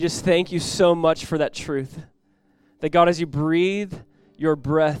Just thank you so much for that truth. That God, as you breathe your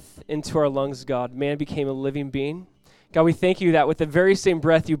breath into our lungs, God, man became a living being. God, we thank you that with the very same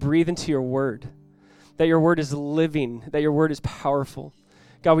breath you breathe into your word, that your word is living, that your word is powerful.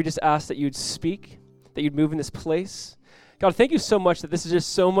 God, we just ask that you'd speak, that you'd move in this place. God, thank you so much that this is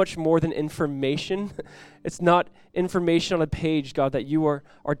just so much more than information. It's not information on a page, God, that you are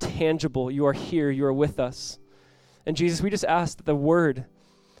tangible. You are here. You are with us. And Jesus, we just ask that the word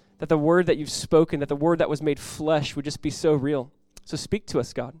that you've spoken, that the word that was made flesh would just be so real. So speak to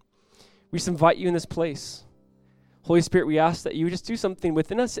us, God. We just invite you in this place. Holy Spirit, we ask that you would just do something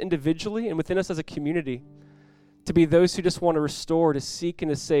within us individually and within us as a community to be those who just want to restore, to seek, and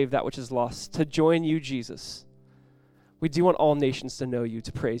to save that which is lost, to join you, Jesus. We do want all nations to know you,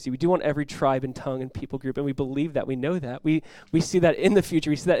 to praise you. We do want every tribe and tongue and people group, and we believe that. We know that. We see that in the future.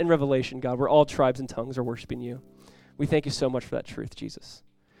 We see that in Revelation, God, where all tribes and tongues are worshiping you. We thank you so much for that truth, Jesus.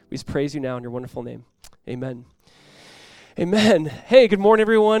 We just praise you now in your wonderful name. Amen. Amen. Hey, good morning,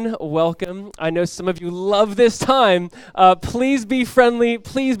 everyone. Welcome. I know some of you love this time. Please be friendly.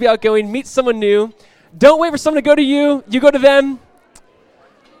 Please be outgoing. Meet someone new. Don't wait for someone to go to you. You go to them.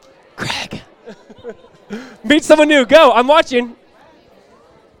 Greg. Meet someone new. Go. I'm watching.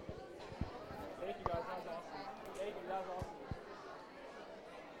 Thank you, guys. That was awesome. Thank you. That was awesome. Thank you.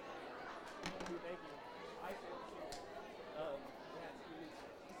 I feel it.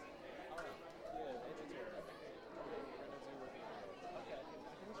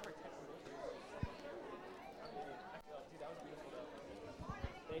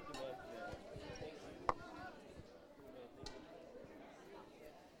 Thank you, man. Thank you.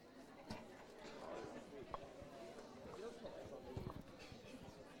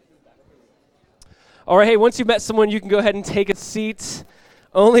 All right, hey, once you've met someone, you can go ahead and take a seat.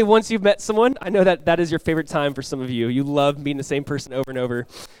 Only once you've met someone. I know that is your favorite time for some of you. You love meeting the same person over and over.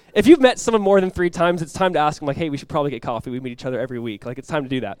 If you've met someone more than 3 times, it's time to ask them, like, hey, we should probably get coffee. We meet each other every week. Like, it's time to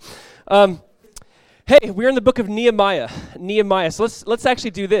do that. Hey, we're in the book of Nehemiah. So let's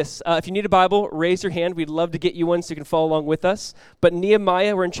actually do this. If you need a Bible, raise your hand. We'd love to get you one so you can follow along with us. But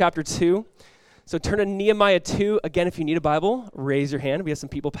Nehemiah, we're in chapter 2. So turn to Nehemiah 2. Again, if you need a Bible, raise your hand. We have some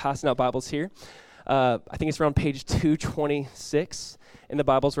people passing out Bibles here. I think it's around page 226 in the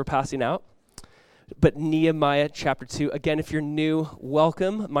Bibles we're passing out. But Nehemiah chapter 2. Again, if you're new,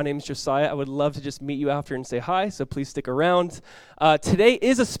 welcome. My name is Josiah. I would love to just meet you after and say hi, so please stick around. Today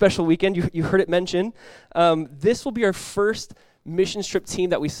is a special weekend. You heard it mentioned. This will be our first mission trip team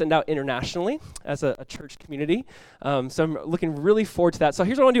that we send out internationally as a church community. So I'm looking really forward to that. So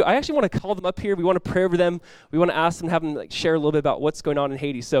here's what I want to do. I actually want to call them up here. We want to pray over them. We want to ask them, have them share a little bit about what's going on in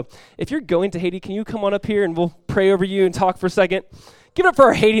Haiti. So if you're going to Haiti, can you come on up here and we'll pray over you and talk for a second? Give it up for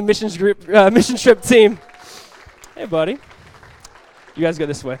our Haiti mission trip team. Hey, buddy. You guys go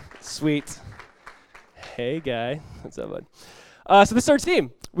this way. Sweet. Hey, guy. What's up, bud? So this is our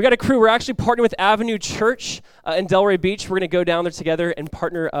team. We got a crew. We're actually partnering with Avenue Church in Delray Beach. We're going to go down there together and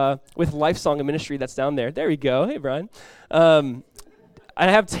partner with Lifesong, a ministry that's down there. There we go. Hey, Brian. I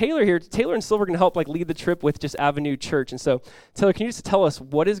have Taylor here. Taylor and Silver can help lead the trip with just Avenue Church. And so, Taylor, can you just tell us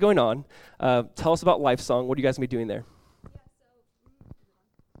what is going on? Tell us about Lifesong. What are you guys going to be doing there?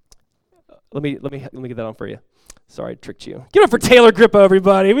 Let me get that on for you. Sorry, I tricked you. Give it up for Taylor Grippo,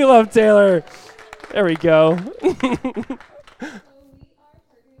 everybody. We love Taylor. There we go.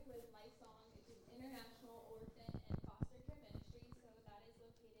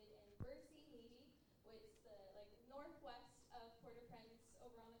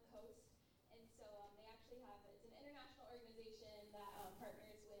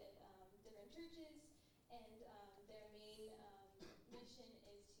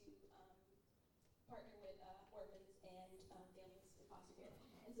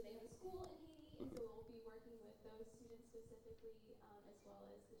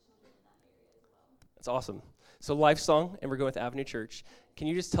 That's awesome. So Lifesong, and we're going with Avenue Church. Can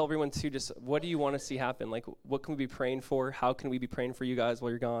you just tell everyone too, just what do you want to see happen? Like, what can we be praying for? How can we be praying for you guys while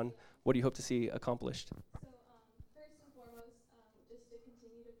you're gone? What do you hope to see accomplished? So first and foremost, just to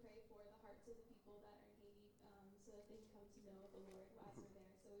continue to pray for the hearts of the people that are in Haiti, so that they can come to know the Lord as we're there.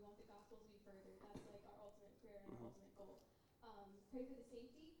 So we want the gospel to be furthered. That's like our ultimate prayer and our ultimate goal. Pray for the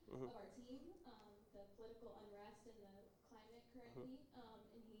safety of our team. The political unrest and the climate currently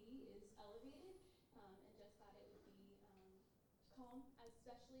in Haiti is elevated. And just that it would be calm,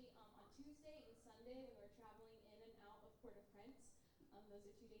 especially on Tuesday and Sunday when we're traveling in and out of Port-au-Prince. Those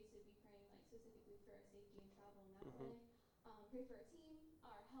are 2 days to be praying specifically for our safety and travel in that way. Pray for our team,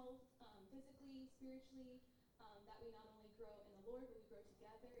 our health, physically, spiritually, that we not only grow in the Lord, but we grow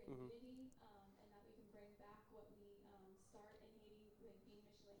together in unity, and that we can bring back what we start in Haiti, like being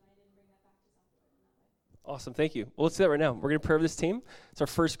missionally Awesome. Thank you. Well, let's do that right now. We're going to pray over this team. It's our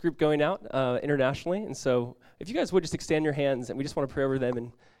first group going out internationally. And so if you guys would just extend your hands, and we just want to pray over them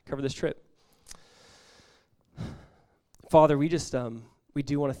and cover this trip. Father, we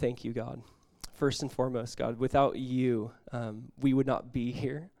do want to thank you, God. First and foremost, God, without you, we would not be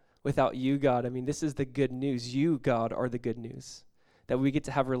here. Without you, God, this is the good news. You, God, are the good news, that we get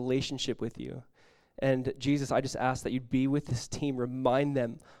to have a relationship with you. And Jesus, I just ask that you'd be with this team. Remind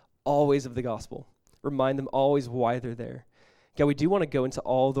them always of the gospel. Remind them always why they're there. God, we do want to go into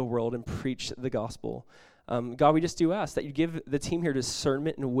all the world and preach the gospel. God, we just do ask that you give the team here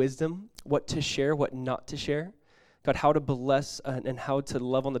discernment and wisdom, what to share, what not to share. God, how to bless and how to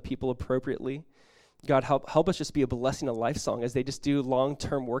love on the people appropriately. God, help us just be a blessing to Life Song as they just do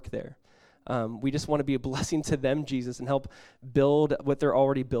long-term work there. We just want to be a blessing to them, Jesus, and help build what they're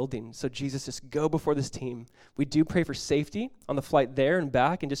already building. So, Jesus, just go before this team. We do pray for safety on the flight there and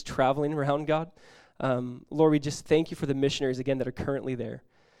back and just traveling around, God. Lord, we just thank you for the missionaries, again, that are currently there.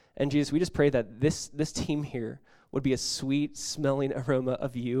 And, Jesus, we just pray that this team here would be a sweet-smelling aroma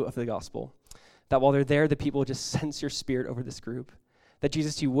of you, of the gospel. That while they're there, the people would just sense your spirit over this group. That,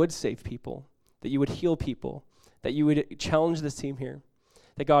 Jesus, you would save people. That you would heal people. That you would challenge this team here.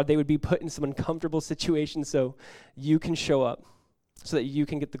 That, God, they would be put in some uncomfortable situations so you can show up, so that you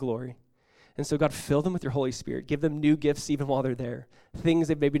can get the glory. And so, God, fill them with your Holy Spirit. Give them new gifts even while they're there. Things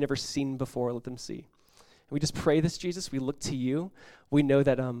they've maybe never seen before, let them see. And we just pray this, Jesus. We look to you. We know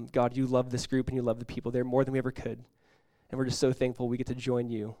that, God, you love this group and you love the people there more than we ever could. And we're just so thankful we get to join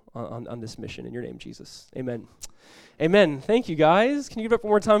you on this mission. In your name, Jesus. Amen. Amen. Thank you, guys. Can you give up one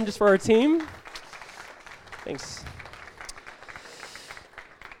more time just for our team? Thanks.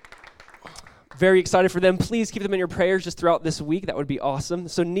 Very excited for them. Please keep them in your prayers just throughout this week. That would be awesome.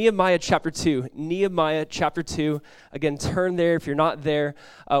 So Nehemiah chapter 2. Nehemiah chapter 2. Again, turn there if you're not there.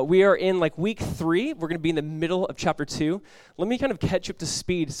 We are in week 3. We're going to be in the middle of chapter 2. Let me kind of catch you up to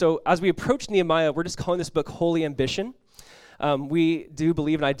speed. So as we approach Nehemiah, we're just calling this book Holy Ambition. We do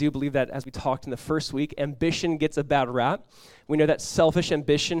believe, and I do believe that as we talked in the first week, ambition gets a bad rap. We know that selfish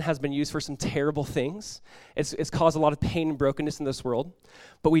ambition has been used for some terrible things. It's caused a lot of pain and brokenness in this world.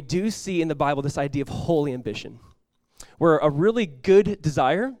 But we do see in the Bible this idea of holy ambition, where a really good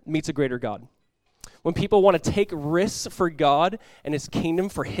desire meets a greater God. When people want to take risks for God and his kingdom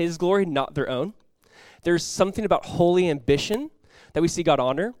for his glory, not their own, there's something about holy ambition that we see God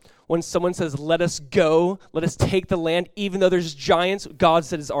honor. When someone says, let us go, let us take the land, even though there's giants, God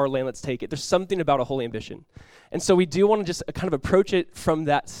said it's our land, let's take it. There's something about a holy ambition. And so we do want to just kind of approach it from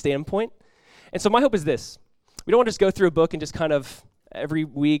that standpoint. And so my hope is this. We don't want to just go through a book and just kind of every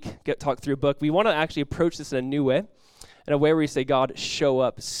week talk through a book. We want to actually approach this in a new way, in a way where we say, God, show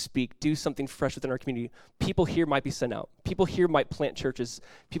up, speak, do something fresh within our community. People here might be sent out. People here might plant churches.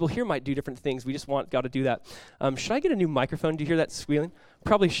 People here might do different things. We just want God to do that. Should I get a new microphone? Do you hear that squealing?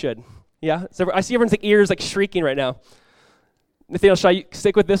 Probably should. Yeah? So I see everyone's ears shrieking right now. Nathaniel, should I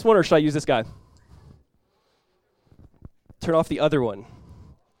stick with this one or should I use this guy? Turn off the other one.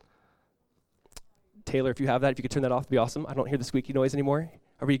 Taylor, if you have that, if you could turn that off, it'd be awesome. I don't hear the squeaky noise anymore.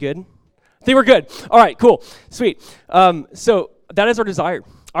 Are we good? I think we're good. All right, cool. Sweet. So that is our desire.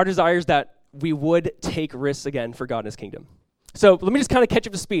 Our desire is that we would take risks again for God and his kingdom. So let me just kind of catch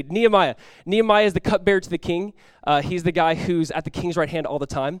up to speed. Nehemiah. Nehemiah is the cupbearer to the king. He's the guy who's at the king's right hand all the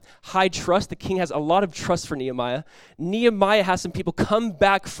time. High trust. The king has a lot of trust for Nehemiah. Nehemiah has some people come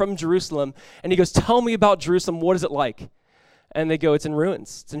back from Jerusalem, and he goes, tell me about Jerusalem. What is it like? And they go, it's in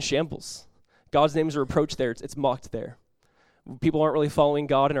ruins. It's in shambles. God's name is a reproach there. It's mocked there. People aren't really following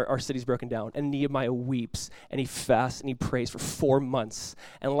God, and our city's broken down. And Nehemiah weeps, and he fasts, and he prays for 4 months.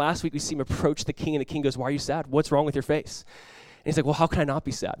 And last week, we see him approach the king, and the king goes, why are you sad? What's wrong with your face? And he's like, well, how can I not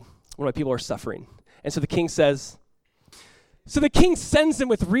be sad when my people are suffering? And so the king says, so the king sends him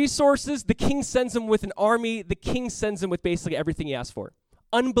with resources. The king sends him with an army. The king sends him with basically everything he asked for.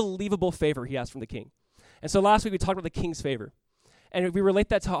 Unbelievable favor he asked from the king. And so last week, we talked about the king's favor. And we relate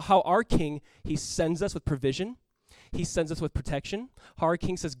that to how our king, he sends us with provision. He sends us with protection. How our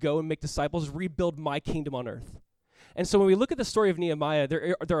king says, go and make disciples, rebuild my kingdom on earth. And so when we look at the story of Nehemiah,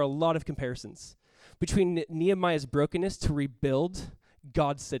 there are a lot of comparisons between Nehemiah's brokenness to rebuild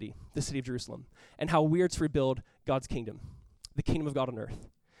God's city, the city of Jerusalem, and how we are to rebuild God's kingdom, the kingdom of God on earth.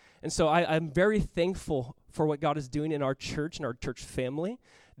 And so I'm very thankful for what God is doing in our church and our church family.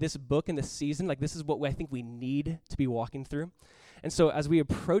 This book and this season, this is what I think we need to be walking through. And so as we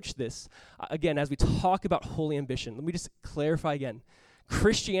approach this, again, as we talk about holy ambition, let me just clarify again.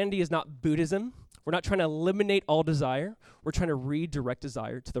 Christianity is not Buddhism. We're not trying to eliminate all desire. We're trying to redirect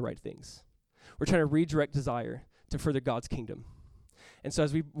desire to the right things. We're trying to redirect desire to further God's kingdom. And so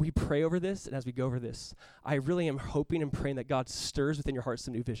as we pray over this and as we go over this, I really am hoping and praying that God stirs within your hearts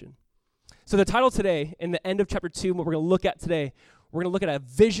some new vision. So the title today, in the end of chapter 2, what we're going to look at today, we're going to look at a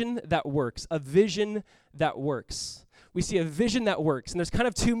vision that works, a vision that works. We see a vision that works, and there's kind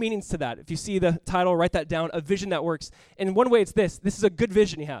of two meanings to that. If you see the title, write that down, a vision that works. In one way, it's this. This is a good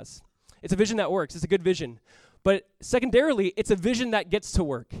vision he has. It's a vision that works. It's a good vision. But secondarily, it's a vision that gets to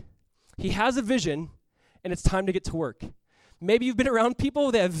work. He has a vision, and it's time to get to work. Maybe you've been around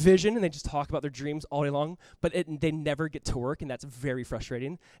people, they have vision, and they just talk about their dreams all day long, but they never get to work, and that's very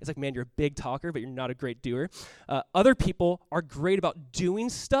frustrating. It's like, man, you're a big talker, but you're not a great doer. Other people are great about doing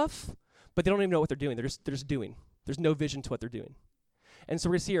stuff, but they don't even know what they're doing. They're just doing. There's no vision to what they're doing. And so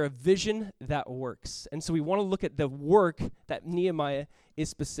we're going to see here a vision that works. And so we want to look at the work that Nehemiah is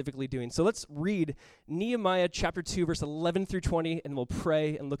specifically doing. So let's read Nehemiah chapter 2, verse 11 through 20, and we'll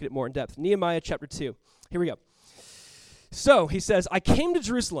pray and look at it more in depth. Nehemiah chapter 2. Here we go. So he says, I came to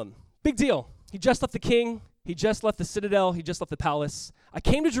Jerusalem. Big deal. He just left the king. He just left the citadel. He just left the palace. I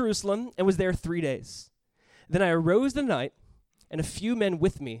came to Jerusalem and was there 3 days. Then I arose in the night, and a few men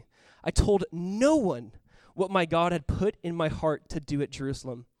with me. I told no one what my God had put in my heart to do at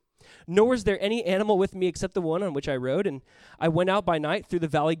Jerusalem. Nor was there any animal with me except the one on which I rode, and I went out by night through the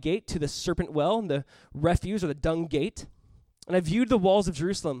valley gate to the serpent well and the refuse or the dung gate, and I viewed the walls of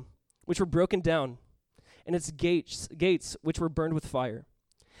Jerusalem, which were broken down, and its gates which were burned with fire.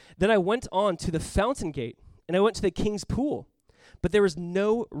 Then I went on to the fountain gate, and I went to the king's pool, but there was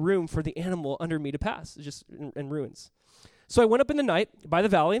no room for the animal under me to pass, just in ruins. So I went up in the night by the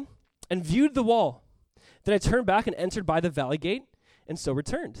valley and viewed the wall. Then I turned back and entered by the valley gate, and so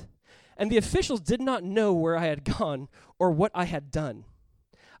returned. And the officials did not know where I had gone or what I had done.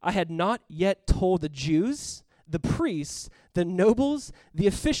 I had not yet told the Jews, the priests, the nobles, the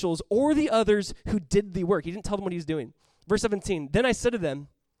officials, or the others who did the work. He didn't tell them what he was doing. Verse 17, then I said to them,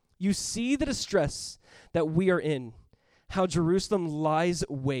 you see the distress that we are in, how Jerusalem lies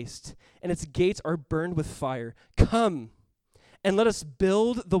waste, and its gates are burned with fire. Come, and let us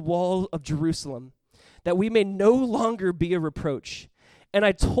build the wall of Jerusalem, that we may no longer be a reproach. And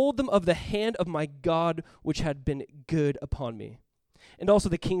I told them of the hand of my God, which had been good upon me, and also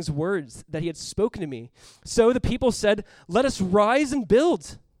the king's words that he had spoken to me. So the people said, let us rise and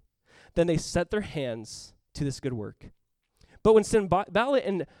build. Then they set their hands to this good work. But when Sanballat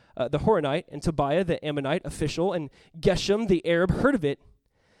and the Horonite and Tobiah, the Ammonite official, and Geshem, the Arab, heard of it,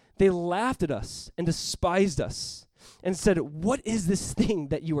 they laughed at us and despised us and said, what is this thing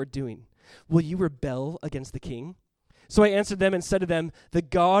that you are doing? Will you rebel against the king? So I answered them and said to them, the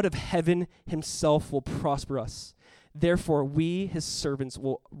God of heaven himself will prosper us. Therefore we, his servants,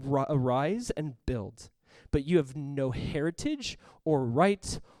 will arise and build. But you have no heritage or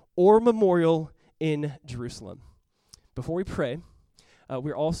right or memorial in Jerusalem. Before we pray,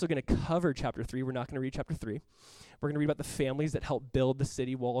 we're also going to cover chapter 3. We're not going to read chapter 3. We're going to read about the families that helped build the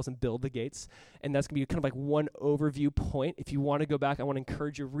city walls and build the gates. And that's going to be kind of like one overview point. If you want to go back, I want to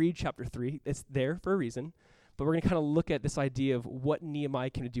encourage you to read chapter 3. It's there for a reason. But we're going to kind of look at this idea of what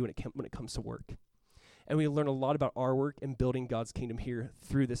Nehemiah can do when it comes to work. And we learn a lot about our work and building God's kingdom here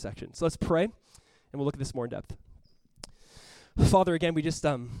through this section. So let's pray, and we'll look at this more in depth. Father, again, we just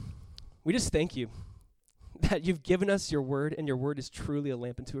thank you that you've given us your word, and your word is truly a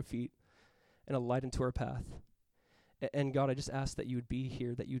lamp unto our feet and a light unto our path. And God, I just ask that you would be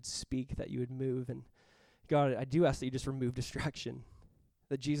here, that you would speak, that you would move. And God, I do ask that you just remove distraction.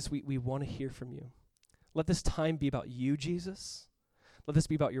 That Jesus, we want to hear from you. Let this time be about you, Jesus. Let this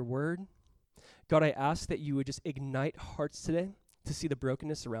be about your word. God, I ask that you would just ignite hearts today to see the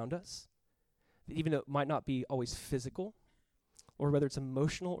brokenness around us. That even though it might not be always physical, or whether it's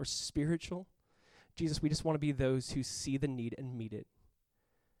emotional or spiritual, Jesus, we just want to be those who see the need and meet it.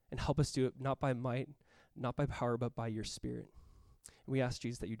 And help us do it not by might, not by power, but by your Spirit. And we ask,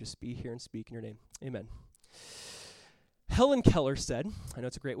 Jesus, that you just be here and speak in your name. Amen. Helen Keller said, I know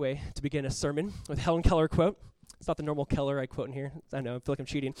it's a great way to begin a sermon with Helen Keller quote. It's not the normal Keller I quote in here. I know, I feel like I'm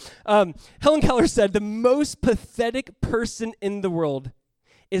cheating. Helen Keller said, the most pathetic person in the world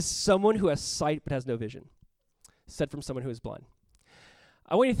is someone who has sight but has no vision. Said from someone who is blind.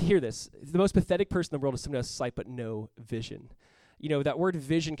 I want you to hear this. The most pathetic person in the world is someone who has sight but no vision. You know, that word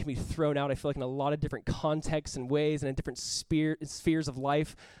vision can be thrown out, I feel like, in a lot of different contexts and ways and in different spheres of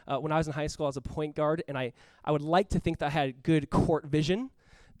life. When I was in high school, I was a point guard, and I would like to think that I had good court vision,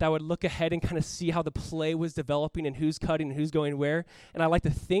 that would look ahead and kind of see how the play was developing and who's cutting and who's going where. And I like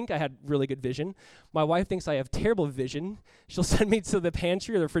to think I had really good vision. My wife thinks I have terrible vision. She'll send me to the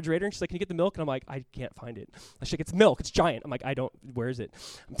pantry or the refrigerator, and she's like, can you get the milk? And I'm like, I can't find it. She's like, it's milk. It's giant. I'm like, where is it?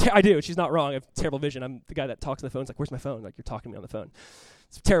 I do. She's not wrong. I have terrible vision. I'm the guy that talks on the phone. It's like, where's my phone? Like, you're talking to me on the phone.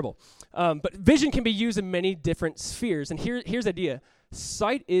 It's terrible. But vision can be used in many different spheres. And here's the idea.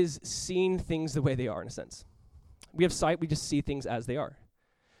 Sight is seeing things the way they are, in a sense. We have sight. We just see things as they are.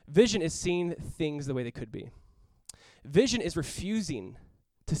 Vision is seeing things the way they could be. Vision is refusing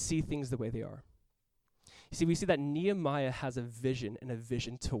to see things the way they are. You see, we see that Nehemiah has a vision and a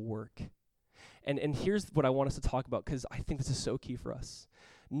vision to work. And here's what I want us to talk about, because I think this is so key for us.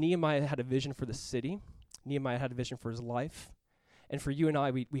 Nehemiah had a vision for the city. Nehemiah had a vision for his life. And for you and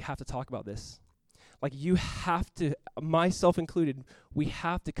I, we have to talk about this. Like, you have to, myself included, we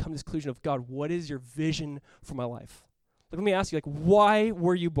have to come to this conclusion of, God, what is your vision for my life? Like, let me ask you, like, why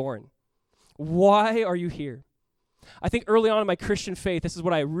were you born? Why are you here? I think early on in my Christian faith, this is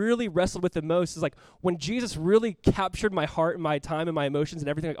what I really wrestled with the most, is like when Jesus really captured my heart and my time and my emotions and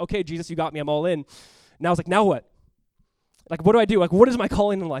everything, like, okay, Jesus, you got me, I'm all in. Now I was like, now what? Like, what do I do? Like, what is my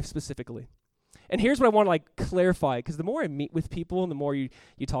calling in life specifically? And here's what I want to like clarify, because the more I meet with people and the more you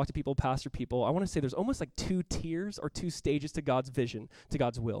talk to people, pastor people, I want to say there's almost like 2 tiers or 2 stages to God's vision, to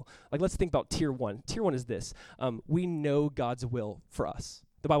God's will. Like, let's think about tier 1. Tier 1 is this. We know God's will for us.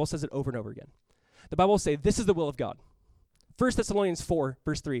 The Bible says it over and over again. The Bible will say, this is the will of God. 1 Thessalonians 4,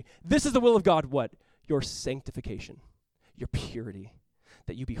 verse 3. This is the will of God, what? Your sanctification, your purity,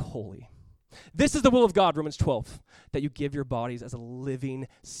 that you be holy. This is the will of God, Romans 12, that you give your bodies as a living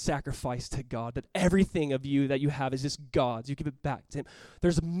sacrifice to God, that everything of you that you have is just God's. You give it back to him.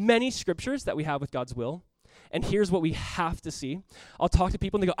 There's many scriptures that we have with God's will, and here's what we have to see. I'll talk to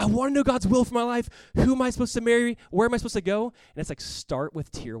people, and they go, I want to know God's will for my life. Who am I supposed to marry? Where am I supposed to go? And it's like, start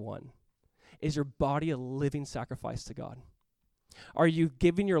with tier 1. Is your body a living sacrifice to God? Are you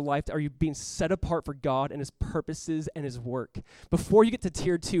giving your life, are you being set apart for God and his purposes and his work? Before you get to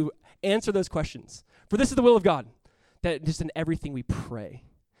tier 2, answer those questions. For this is the will of God, that just in everything we pray,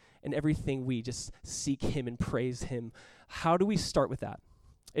 in everything we just seek him and praise him. How do we start with that?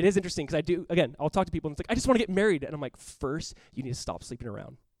 It is interesting because I'll talk to people and it's like, I just want to get married. And I'm like, first, you need to stop sleeping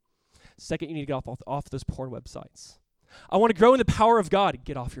around. Second, you need to get off those porn websites. I want to grow in the power of God.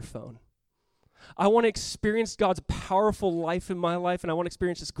 Get off your phone. I want to experience God's powerful life in my life, and I want to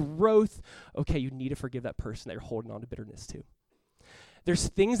experience this growth. Okay, you need to forgive that person that you're holding on to bitterness to. There's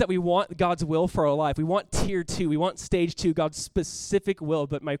things that we want God's will for our life. We want tier 2. We want stage 2, God's specific will.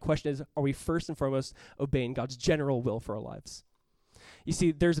 But my question is, are we first and foremost obeying God's general will for our lives? You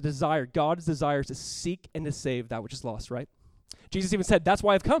see, there's a desire. God's desire is to seek and to save that which is lost, right? Jesus even said, that's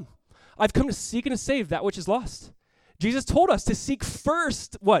why I've come. I've come to seek and to save that which is lost. Jesus told us to seek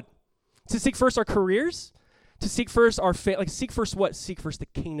first what? To seek first our careers, to seek first our seek first what? Seek first the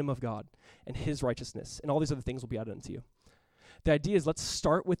kingdom of God and his righteousness, and all these other things will be added unto you. The idea is let's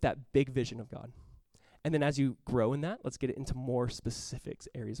start with that big vision of God. And then as you grow in that, let's get it into more specific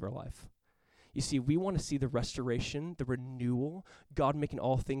areas of our life. You see, we want to see the restoration, the renewal, God making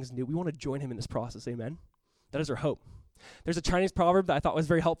all things new. We want to join him in this process, amen? That is our hope. There's a Chinese proverb that I thought was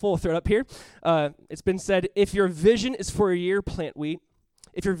very helpful. I'll throw it up here. It's been said, if your vision is for a year, plant wheat.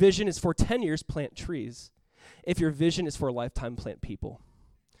 If your vision is for 10 years, plant trees. If your vision is for a lifetime, plant people.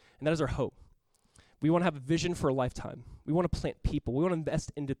 And that is our hope. We want to have a vision for a lifetime. We want to plant people. We want to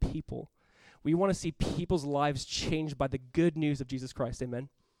invest into people. We want to see people's lives changed by the good news of Jesus Christ, amen?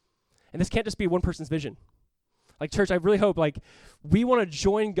 And this can't just be one person's vision. Like, church, I really hope, we want to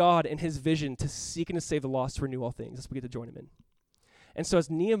join God in his vision to seek and to save the lost, to renew all things. That's what we get to join him in. And so as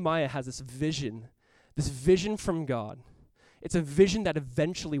Nehemiah has this vision from God, it's a vision that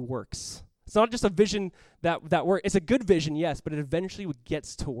eventually works. It's not just a vision that works. It's a good vision, yes, but it eventually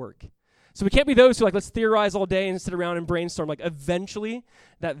gets to work. So we can't be those who let's theorize all day and sit around and brainstorm. Eventually,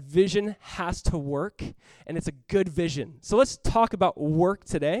 that vision has to work, and it's a good vision. So let's talk about work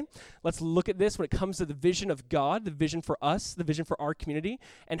today. Let's look at this when it comes to the vision of God, the vision for us, the vision for our community,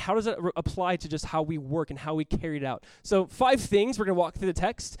 and how does it apply to just how we work and how we carry it out. So 5 things. We're going to walk through the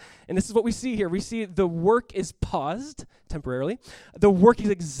text, and this is what we see here. We see the work is paused temporarily. The work is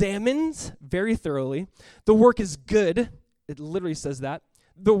examined very thoroughly. The work is good. It literally says that.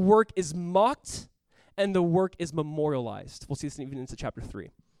 The work is mocked, and the work is memorialized. We'll see this even into chapter 3.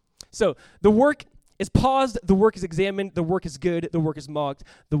 So the work is paused, the work is examined, the work is good, the work is mocked,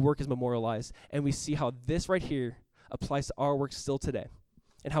 the work is memorialized. And we see how this right here applies to our work still today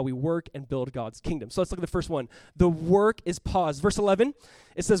and how we work and build God's kingdom. So let's look at the first one. The work is paused. Verse 11,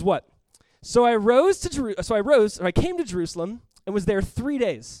 it says what? So I came to Jerusalem and was there 3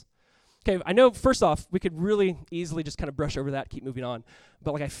 days. Okay, I know, first off, we could really easily just kind of brush over that, keep moving on.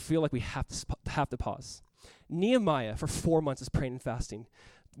 But I feel like we have to pause. Nehemiah, for 4 months, is praying and fasting.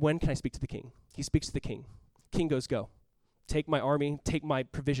 When can I speak to the king? He speaks to the king. King goes, go. Take my army, take my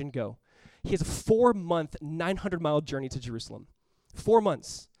provision, go. He has a 4-month, 900-mile journey to Jerusalem. 4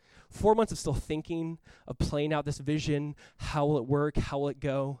 months. 4 months of still thinking, of playing out this vision. How will it work? How will it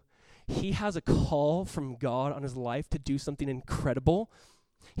go? He has a call from God on his life to do something incredible.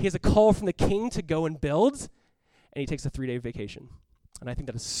 He has a call from the king to go and build, and he takes a 3-day vacation. And I think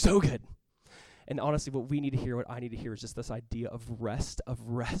that is so good. And honestly, what we need to hear, what I need to hear, is just this idea of rest,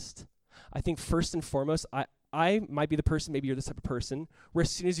 I think first and foremost, I might be the person, maybe you're this type of person, where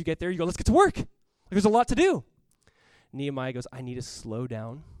as soon as you get there, you go, let's get to work. There's a lot to do. Nehemiah goes, I need to slow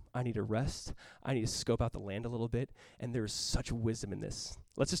down. I need to rest. I need to scope out the land a little bit. And there's such wisdom in this.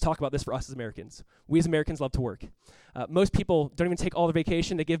 Let's just talk about this for us as Americans. We as Americans love to work. Most people don't even take all their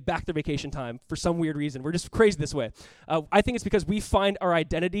vacation. They give back their vacation time for some weird reason. We're just crazy this way. I think it's because we find our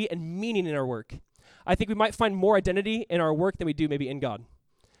identity and meaning in our work. I think we might find more identity in our work than we do maybe in God.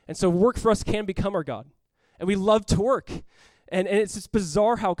 And so work for us can become our God. And we love to work. And it's just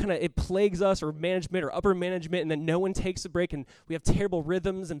bizarre how kind of it plagues us, or management or upper management, and then no one takes a break, and we have terrible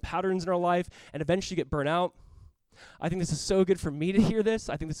rhythms and patterns in our life, and eventually get burnt out. I think this is so good for me to hear this.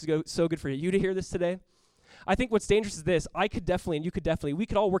 I think this is so good for you to hear this today. I think what's dangerous is this. I could definitely, and you could definitely, we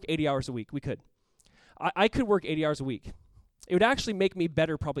could all work 80 hours a week. We could. I could work 80 hours a week. It would actually make me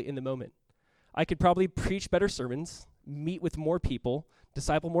better probably in the moment. I could probably preach better sermons, meet with more people,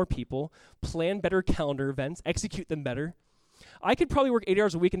 disciple more people, plan better calendar events, execute them better. I could probably work 80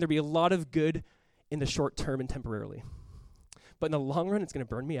 hours a week and there'd be a lot of good in the short term and temporarily. But in the long run, it's going to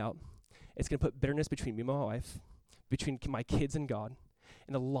burn me out. It's going to put bitterness between me and my wife, between my kids and God.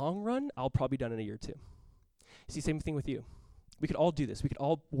 In the long run, I'll probably be done in a year or two. See, same thing with you. We could all do this. We could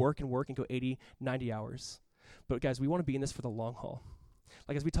all work and go 80, 90 hours. But guys, we want to be in this for the long haul.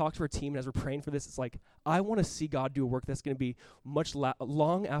 Like as we talk to our team and as we're praying for this, it's like, I want to see God do a work that's going to be much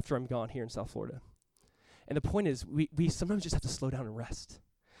long after I'm gone here in South Florida. And the point is, we sometimes just have to slow down and rest.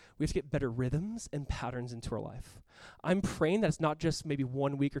 We have to get better rhythms and patterns into our life. I'm praying that it's not just maybe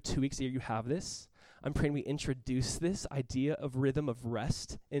 1 week or 2 weeks a year you have this. I'm praying we introduce this idea of rhythm of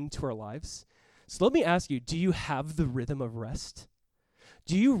rest into our lives. So let me ask you, do you have the rhythm of rest?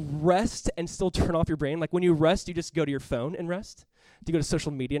 Do you rest and still turn off your brain? Like when you rest, you just go to your phone and rest? Do you go to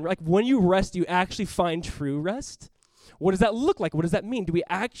social media? And like when you rest, do you actually find true rest? What does that look like? What does that mean? Do we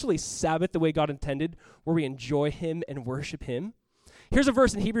actually Sabbath the way God intended, where we enjoy him and worship him? Here's a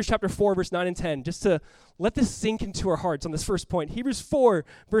verse in Hebrews chapter 4, verse 9 and 10, just to let this sink into our hearts on this first point. Hebrews 4,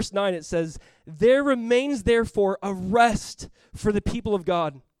 verse 9, it says, "There remains therefore a rest for the people of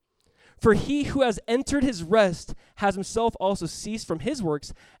God. For he who has entered his rest has himself also ceased from his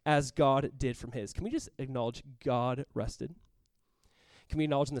works as God did from his." Can we just acknowledge God rested? Can we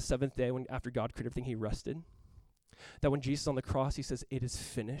acknowledge on the seventh day, when after God created everything, he rested? That when Jesus on the cross, he says, "It is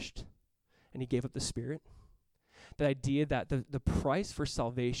finished," and he gave up the Spirit. The idea that the price for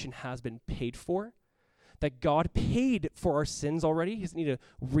salvation has been paid for, that God paid for our sins already. He doesn't need to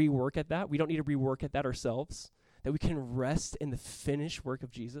rework at that. We don't need to rework at that ourselves, that we can rest in the finished work of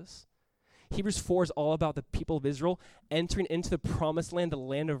Jesus. Hebrews 4 is all about the people of Israel entering into the promised land, the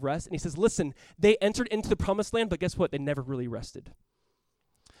land of rest. And he says, listen, they entered into the promised land, but guess what? They never really rested.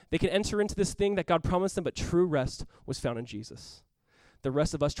 They can enter into this thing that God promised them, but true rest was found in Jesus. The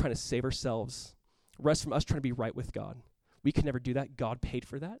rest of us trying to save ourselves, rest from us trying to be right with God. We can never do that. God paid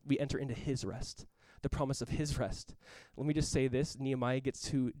for that. We enter into his rest, the promise of his rest. Let me just say this. Nehemiah gets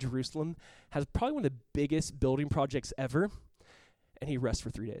to Jerusalem, has probably one of the biggest building projects ever, and he rests for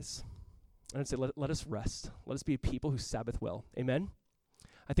 3 days. And I'd say, let us rest. Let us be a people who Sabbath well. Amen?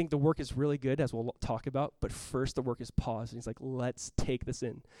 I think the work is really good, as we'll talk about, but first the work is paused. And he's like, let's take this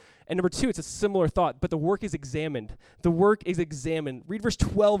in. And number 2, it's a similar thought, but the work is examined. The work is examined. Read verse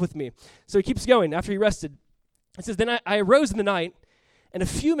 12 with me. So he keeps going after he rested. It says, "Then I arose in the night, and a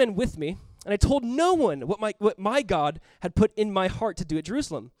few men with me, and I told no one what my God had put in my heart to do at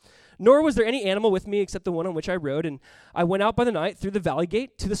Jerusalem. Nor was there any animal with me except the one on which I rode. And I went out by the night through the valley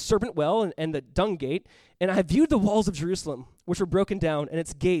gate to the serpent well and the dung gate. And I viewed the walls of Jerusalem, which were broken down, and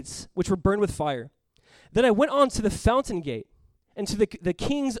its gates, which were burned with fire. Then I went on to the fountain gate and to the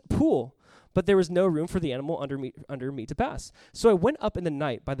king's pool. But there was no room for the animal under me to pass. So I went up in the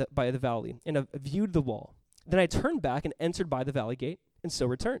night by the valley and viewed the wall. Then I turned back and entered by the valley gate, and so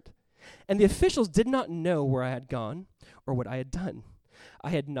returned. And the officials did not know where I had gone or what I had done.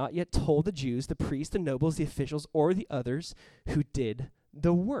 I had not yet told the Jews, the priests, the nobles, the officials, or the others who did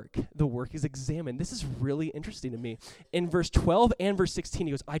The work is examined. This is really interesting to me. In verse 12 and verse 16,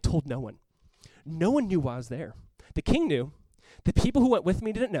 he goes, I told no one. No one knew why I was there. The king knew. The people who went with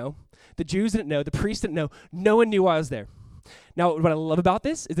me didn't know. The Jews didn't know. The priests didn't know. No one knew why I was there. Now, what I love about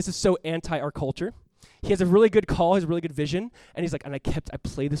this is so anti our culture. He has a really good call, he has a really good vision, and he's like, and I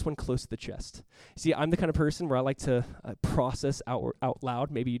played this one close to the chest. See, I'm the kind of person where I like to process out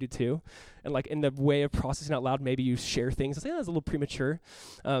loud. Maybe you do too. And like in the way of processing out loud, maybe you share things. I say, that's a little premature.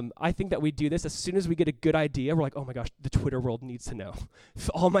 I think that we do this as soon as we get a good idea. We're like, oh my gosh, the Twitter world needs to know.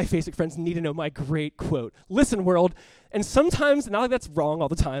 All my Facebook friends need to know my great quote. Listen, world. And sometimes, not like that's wrong all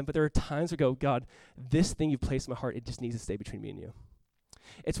the time, but there are times we go, God, this thing you've placed in my heart, it just needs to stay between me and you.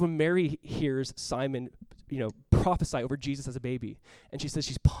 It's when Mary hears Simon, prophesy over Jesus as a baby, and she says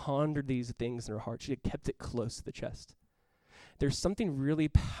she's pondered these things in her heart. She had kept it close to the chest. There's something really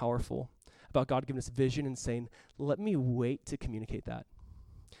powerful about God giving us vision and saying, let me wait to communicate that.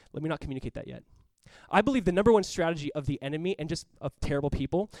 Let me not communicate that yet. I believe the number one strategy of the enemy and just of terrible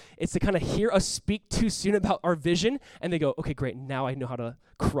people is to kind of hear us speak too soon about our vision, and they go, okay, great, now I know how to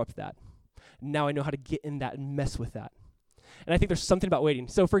corrupt that. Now I know how to get in that and mess with that. And I think there's something about waiting.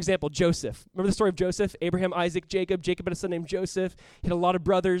 So, for example, Joseph. Remember the story of Joseph? Abraham, Isaac, Jacob. Jacob had a son named Joseph. He had a lot of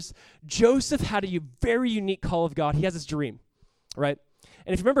brothers. Joseph had a very unique call of God. He has this dream, right?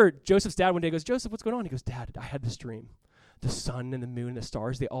 And if you remember, Joseph's dad one day goes, Joseph, what's going on? He goes, Dad, I had this dream. The sun and the moon and the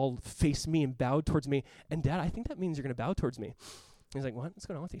stars, they all faced me and bowed towards me. And Dad, I think that means you're going to bow towards me. And he's like, what? What's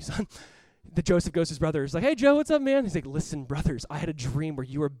going on with you, son? The Joseph goes to his brothers, like, hey, Joe, what's up, man? He's like, listen, brothers, I had a dream where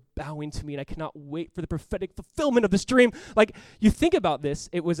you were bowing to me, and I cannot wait for the prophetic fulfillment of this dream. Like, you think about this,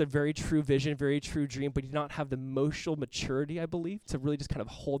 it was a very true vision, very true dream, but he did not have the emotional maturity, I believe, to really just kind of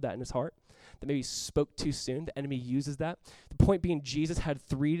hold that in his heart, that maybe he spoke too soon. The enemy uses that. The point being, Jesus had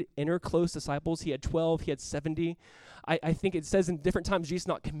 3 inner close disciples. He had 12. He had 70. I think it says in different times, Jesus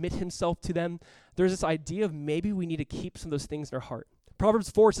not commit himself to them. There's this idea of maybe we need to keep some of those things in our heart.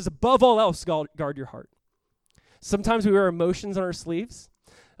 Proverbs 4 says, above all else, guard your heart. Sometimes we wear emotions on our sleeves.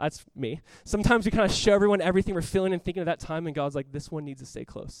 That's me. Sometimes we kind of show everyone everything we're feeling and thinking at that time, and God's like, this one needs to stay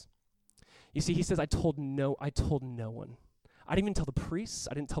close. You see, he says, I told no one. I didn't even tell the priests.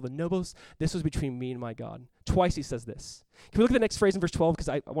 I didn't tell the nobles. This was between me and my God. Twice he says this. Can we look at the next phrase in verse 12?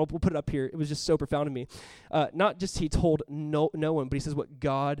 Because we'll put it up here. It was just so profound to me. Not just he told no one, but he says what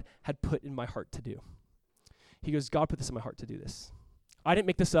God had put in my heart to do. He goes, God put this in my heart to do this. I didn't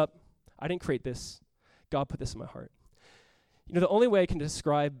make this up. I didn't create this. God put this in my heart. The only way I can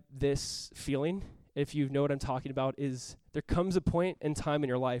describe this feeling, if you know what I'm talking about, is there comes a point in time in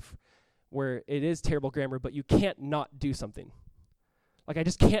your life where it is terrible grammar, but you can't not do something. Like, I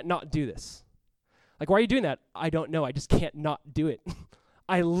just can't not do this. Like, why are you doing that? I don't know. I just can't not do it.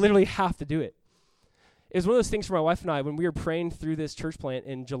 I literally have to do it. It was one of those things for my wife and I when we were praying through this church plant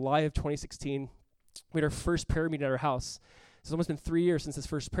in July of 2016. We had our first prayer meeting at our house. It's almost been 3 years since this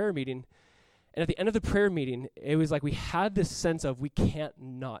first prayer meeting. And at the end of the prayer meeting, it was like we had this sense of we can't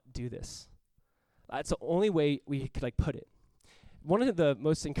not do this. That's the only way we could put it. One of the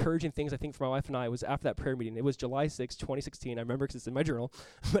most encouraging things I think for my wife and I was after that prayer meeting. It was July 6, 2016. I remember because it's in my journal.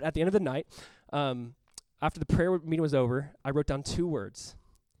 But at the end of the night, after the prayer meeting was over, I wrote down 2 words.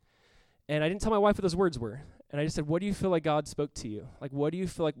 And I didn't tell my wife what those words were. And I just said, what do you feel like God spoke to you? Like, what do you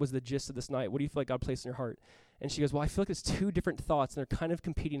feel like was the gist of this night? What do you feel like God placed in your heart? And she goes, well, I feel like it's 2 different thoughts, and they're kind of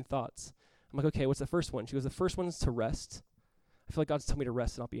competing thoughts. I'm like, okay, what's the first one? She goes, the first one is to rest. I feel like God's telling me to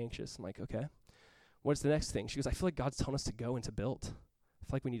rest and not be anxious. I'm like, okay. What's the next thing? She goes, I feel like God's telling us to go and to build. I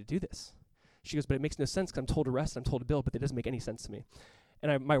feel like we need to do this. She goes, but it makes no sense because I'm told to rest and I'm told to build, but that doesn't make any sense to me.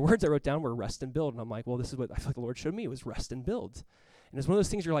 And my words I wrote down were rest and build. And I'm like, well, this is what I feel like the Lord showed me. It was rest and build. And it's one of those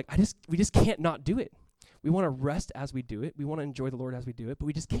things you're like, we just can't not do it. We want to rest as we do it. We want to enjoy the Lord as we do it, but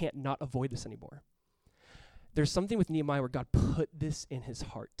we just can't not avoid this anymore. There's something with Nehemiah where God put this in his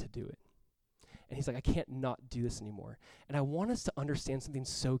heart to do it. And he's like, I can't not do this anymore. And I want us to understand something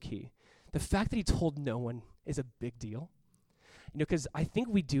so key. The fact that he told no one is a big deal. Because I think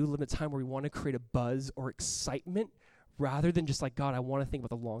we do live in a time where we want to create a buzz or excitement rather than just like, God, I want to think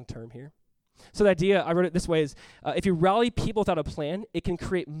about the long term here. So the idea, I wrote it this way, is if you rally people without a plan, it can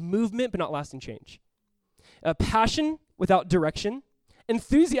create movement but not lasting change. Passion without direction,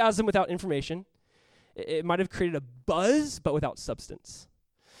 enthusiasm without information. It might have created a buzz but without substance.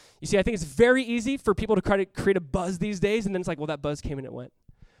 You see, I think it's very easy for people to try to create a buzz these days, and then it's like, well, that buzz came and it went.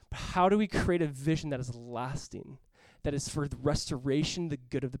 But how do we create a vision that is lasting, that is for the restoration, the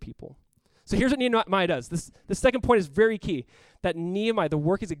good of the people? So here's what Nehemiah does. The second point is very key, that Nehemiah, the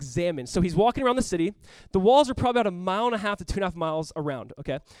work is examined. So he's walking around the city. The walls are probably about 1.5 miles to 2.5 miles around,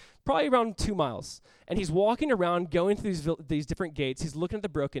 okay? Probably around 2 miles. And he's walking around, going through these different gates. He's looking at the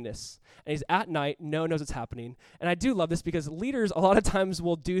brokenness. And he's at night. No one knows what's happening. And I do love this because leaders a lot of times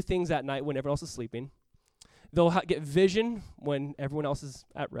will do things at night when everyone else is sleeping. They'll get vision when everyone else is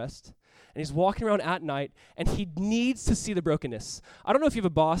at rest. And he's walking around at night, and he needs to see the brokenness. I don't know if you have a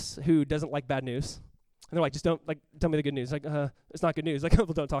boss who doesn't like bad news. And they're like, just don't, tell me the good news. Like, it's not good news. Like, well,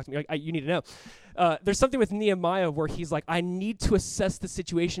 don't talk to me. Like, you need to know. There's something with Nehemiah where he's like, I need to assess the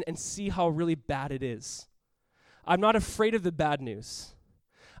situation and see how really bad it is. I'm not afraid of the bad news.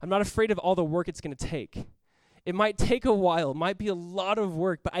 I'm not afraid of all the work it's going to take. It might take a while. It might be a lot of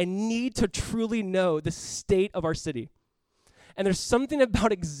work, but I need to truly know the state of our city. And there's something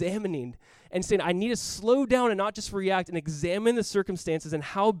about examining and saying, I need to slow down and not just react and examine the circumstances and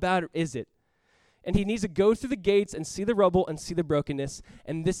how bad is it. And he needs to go through the gates and see the rubble and see the brokenness.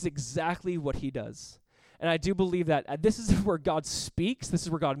 And this is exactly what he does. And I do believe that this is where God speaks. This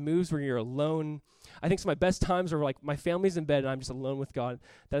is where God moves, where you're alone. I think some of my best times are like my family's in bed and I'm just alone with God.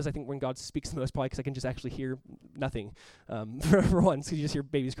 That is, I think, when God speaks the most, probably because I can just actually hear nothing for once, because you just hear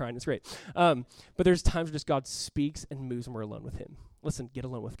babies crying. It's great. But there's times where just God speaks and moves when we're alone with him. Listen, get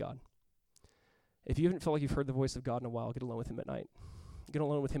alone with God. If you haven't felt like you've heard the voice of God in a while, get alone with him at night. Get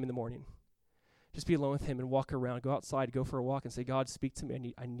alone with him in the morning. Just be alone with him and walk around. Go outside, go for a walk and say, God, speak to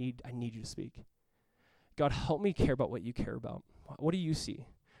me. I need you to speak. God, help me care about what you care about. What do you see?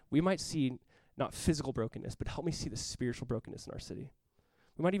 We might see not physical brokenness, but help me see the spiritual brokenness in our city.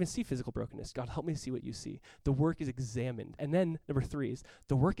 We might even see physical brokenness. God, help me see what you see. The work is examined. And then number 3 is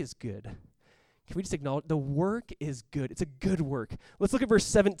the work is good. Can we just acknowledge the work is good? It's a good work. Let's look at verse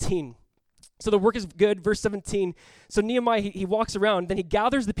 17. So the work is good. Verse 17. So Nehemiah, he walks around, then he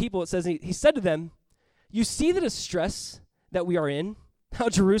gathers the people. It says, he said to them, you see the distress that we are in, how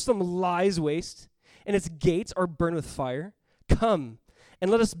Jerusalem lies waste, and its gates are burned with fire. Come,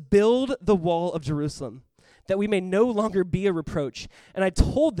 and let us build the wall of Jerusalem, that we may no longer be a reproach. And I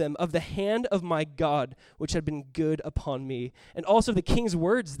told them of the hand of my God, which had been good upon me, and also the king's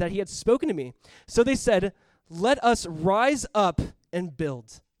words that he had spoken to me. So they said, let us rise up and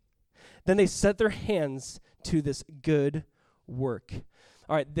build. Then they set their hands to this good work.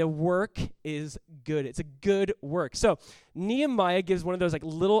 All right, the work is good. It's a good work. So Nehemiah gives one of those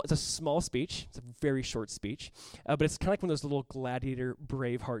it's a small speech. It's a very short speech, but it's kind of like one of those little gladiator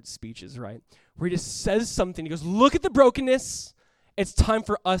Braveheart speeches, right? Where he just says something. He goes, look at the brokenness. It's time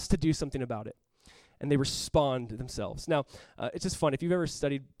for us to do something about it. And they respond themselves. Now, it's just fun. If you've ever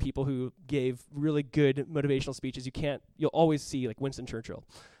studied people who gave really good motivational speeches, you'll always see like Winston Churchill.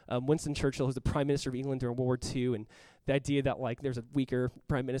 Winston Churchill was the Prime Minister of England during World War II, and the idea that there's a weaker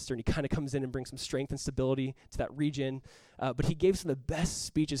Prime Minister and he kind of comes in and brings some strength and stability to that region. But he gave some of the best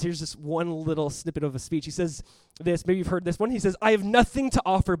speeches. Here's just one little snippet of a speech. He says this, maybe you've heard this one. He says, I have nothing to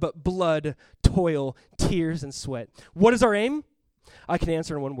offer but blood, toil, tears, and sweat. What is our aim? I can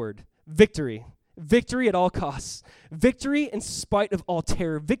answer in one word: victory. Victory at all costs. Victory in spite of all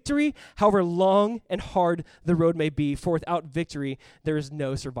terror. Victory, however long and hard the road may be. For without victory, there is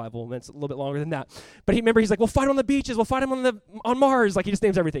no survival. And it's a little bit longer than that. But he's like, we'll fight on the beaches. We'll fight him on Mars. Like, he just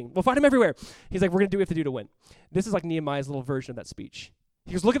names everything. We'll fight him everywhere. He's like, we're going to do what we have to do to win. This is like Nehemiah's little version of that speech.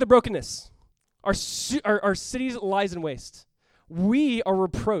 He goes, look at the brokenness. Our cities lies in waste. We are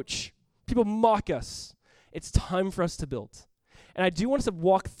reproach. People mock us. It's time for us to build. And I do want us to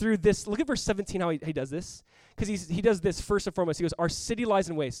walk through this. Look at verse 17, how he does this. Because he does this first and foremost. He goes, our city lies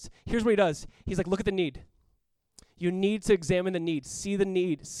in waste. Here's what he does. He's like, look at the need. You need to examine the need. See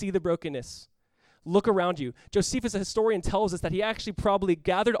the brokenness. Look around you. Josephus, a historian, tells us that he actually probably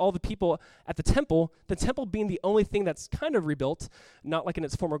gathered all the people at the temple being the only thing that's kind of rebuilt, not like in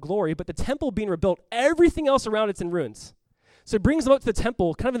its former glory, but the temple being rebuilt. Everything else around it's in ruins. So he brings them up to the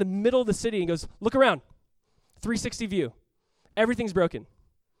temple, kind of in the middle of the city, and goes, look around. 360 view. Everything's broken.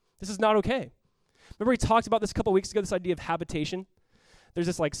 This is not okay. Remember we talked about this a couple weeks ago, this idea of habitation? There's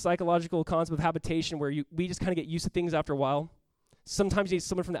this psychological concept of habitation where we just kind of get used to things after a while. Sometimes you need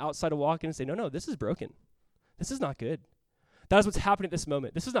someone from the outside to walk in and say, no, this is broken. This is not good. That is what's happening at this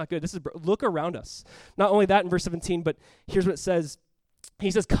moment. This is not good. Look around us. Not only that in verse 17, but here's what it says. He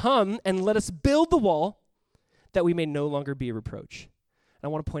says, come and let us build the wall that we may no longer be a reproach. And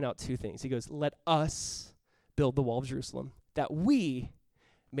I want to point out 2 things. He goes, let us build the wall of Jerusalem, that we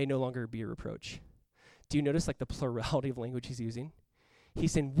may no longer be a reproach. Do you notice the plurality of language he's using?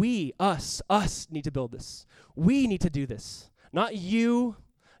 He's saying we, us need to build this. We need to do this. Not you,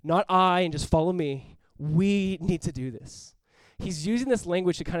 not I, and just follow me. We need to do this. He's using this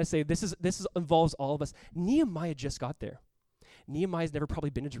language to kind of say this involves all of us. Nehemiah just got there. Nehemiah's never probably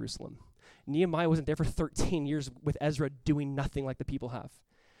been to Jerusalem. Nehemiah wasn't there for 13 years with Ezra doing nothing like the people have.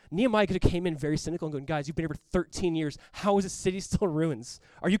 Nehemiah could have came in very cynical and going, guys, you've been here for 13 years. How is the city still in ruins?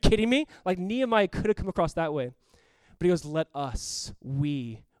 Are you kidding me? Like Nehemiah could have come across that way. But he goes, let us,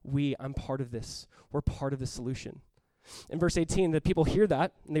 I'm part of this. We're part of the solution. In verse 18, the people hear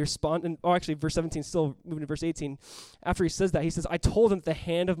that, and they respond. And actually, verse 17, still moving to verse 18. After he says that, he says, I told them that the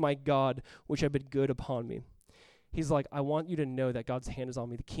hand of my God, which had been good upon me. He's like, I want you to know that God's hand is on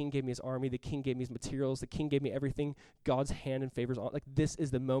me. The king gave me his army. The king gave me his materials. The king gave me everything. God's hand and favor is on. Like, this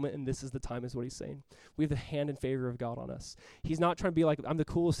is the moment, and this is the time, is what he's saying. We have the hand and favor of God on us. He's not trying to be like, I'm the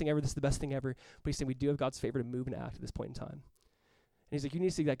coolest thing ever. This is the best thing ever. But he's saying we do have God's favor to move and act at this point in time. And he's like, you need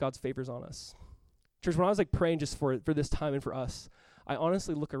to see that God's favor is on us. Church, when I was like praying just for this time and for us, I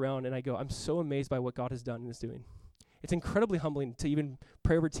honestly look around and I go, I'm so amazed by what God has done and is doing. It's incredibly humbling to even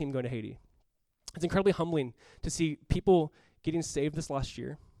pray over a team going to Haiti. It's incredibly humbling to see people getting saved this last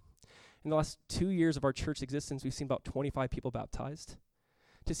year. In the last 2 years of our church existence, we've seen about 25 people baptized.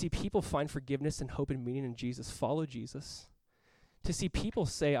 To see people find forgiveness and hope and meaning in Jesus, follow Jesus. To see people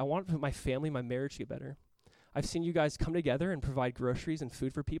say, I want my family, my marriage to get better. I've seen you guys come together and provide groceries and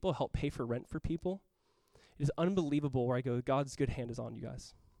food for people, help pay for rent for people. It is unbelievable where I go, God's good hand is on you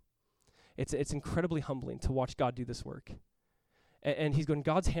guys. It's incredibly humbling to watch God do this work. And he's going,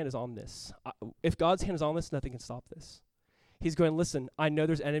 God's hand is on this. If God's hand is on this, nothing can stop this. He's going, listen, I know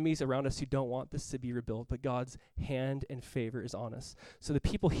there's enemies around us who don't want this to be rebuilt, but God's hand and favor is on us. So the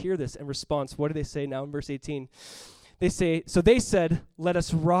people hear this in response. What do they say now in verse 18? They said, let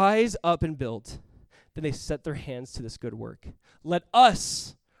us rise up and build. Then they set their hands to this good work. Let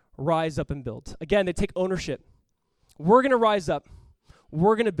us rise up and build. Again, they take ownership. We're going to rise up.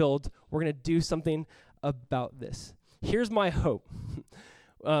 We're going to build. We're going to do something about this. Here's my hope.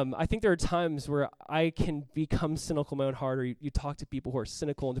 I think there are times where I can become cynical in my own heart, or you talk to people who are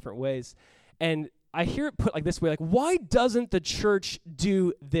cynical in different ways, and I hear it put like this way, like, why doesn't the church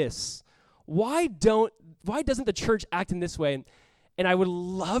do this? Why doesn't the church act in this way? And I would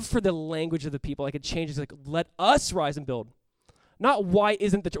love for the language of the people, like it changes, like, let us rise and build. Not why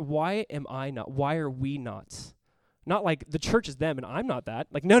isn't the church, why am I not? Why are we not? Not like the church is them and I'm not that.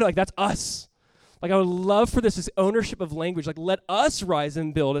 Like, no, like that's us. Like I would love for this ownership of language, like let us rise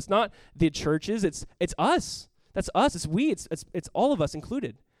and build. It's not the churches, it's us. That's us, it's we, it's all of us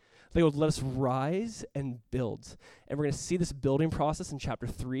included. They would let us rise and build. And we're going to see this building process in chapter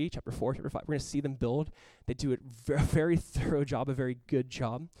 3, chapter 4, chapter 5. We're going to see them build. They do a very thorough job, a very good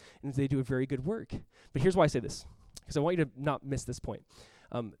job, and they do a very good work. But here's why I say this, because I want you to not miss this point.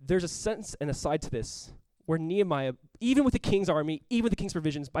 There's a sense and a side to this where Nehemiah, even with the king's army, even with the king's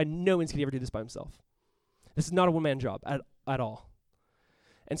provisions, by no means could he ever do this by himself. This is not a one-man job at all.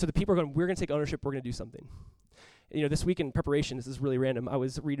 And so the people are going, we're going to take ownership, we're going to do something. You know, this week in preparation, this is really random, I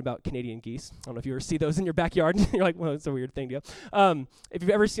was reading about Canadian geese. I don't know if you ever see those in your backyard. You're like, well, it's a weird thing to go. If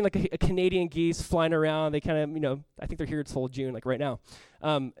you've ever seen like a Canadian geese flying around, they kind of, I think they're here until June, like right now.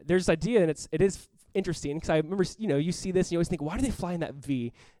 There's this idea, and it is interesting, because I remember, you see this, and you always think, why do they fly in that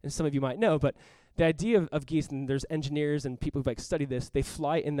V? And some of you might know, but the idea of geese, and there's engineers and people who've studied this, they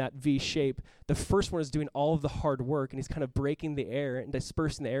fly in that V shape. The first one is doing all of the hard work, and he's kind of breaking the air and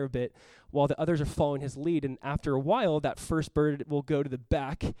dispersing the air a bit, while the others are following his lead. And after a while, that first bird will go to the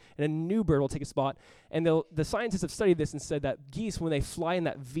back, and a new bird will take a spot. And the scientists have studied this and said that geese, when they fly in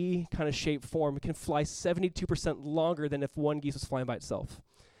that V kind of shape form, can fly 72% longer than if one geese was flying by itself.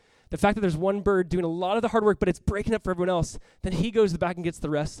 The fact that there's one bird doing a lot of the hard work, but it's breaking up for everyone else, then he goes to the back and gets the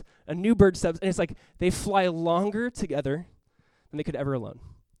rest. A new bird steps, and it's like they fly longer together than they could ever alone.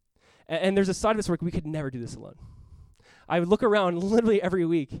 And there's a side of this work, we could never do this alone. I would look around literally every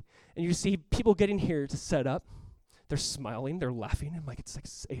week, and you see people getting here to set up. They're smiling, they're laughing. I'm like, it's like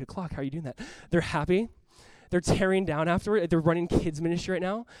 8 o'clock, how are you doing that? They're happy. They're tearing down afterward. They're running kids ministry right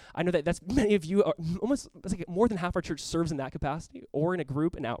now. I know that's many of you, it's like more than half our church serves in that capacity, or in a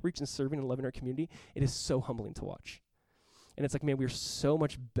group, and outreach, and serving and loving our community. It is so humbling to watch. And it's like, man, we're so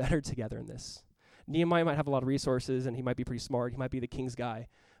much better together in this. Nehemiah might have a lot of resources, and he might be pretty smart. He might be the king's guy,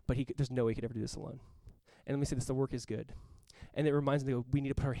 but there's no way he could ever do this alone. And let me say this, the work is good. And it reminds me that we need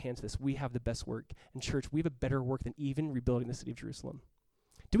to put our hands to this. We have the best work. And church, we have a better work than even rebuilding the city of Jerusalem.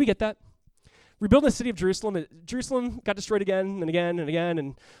 Do we get that? Rebuilding the city of Jerusalem, Jerusalem got destroyed again and again and again,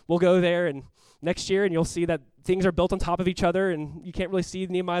 and we'll go there and next year, and you'll see that things are built on top of each other, and you can't really see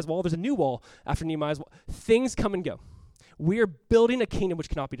Nehemiah's wall. There's a new wall after Nehemiah's wall. Things come and go. We are building a kingdom which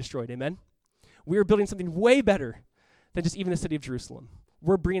cannot be destroyed, amen? We are building something way better than just even the city of Jerusalem.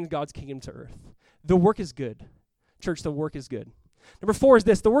 We're bringing God's kingdom to earth. The work is good. Church, the work is good. Number 4 is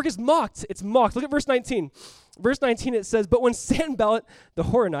this. The work is mocked. It's mocked. Look at verse 19. Verse 19, it says, but when Sanballat the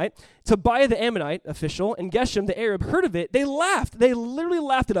Horonite, Tobiah the Ammonite official, and Geshem the Arab heard of it, they laughed. They literally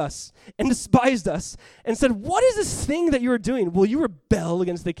laughed at us and despised us and said, what is this thing that you are doing? Will you rebel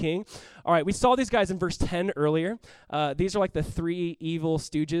against the king? All right, we saw these guys in verse 10 earlier. These are like the 3 evil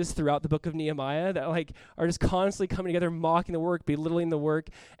stooges throughout the book of Nehemiah that like are just constantly coming together, mocking the work, belittling the work.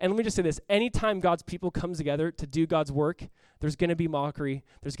 And let me just say this. Anytime God's people come together to do God's work, there's going to be mockery,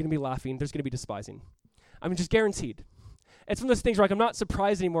 there's going to be laughing, there's going to be despising. I mean, just guaranteed. It's one of those things where like, I'm not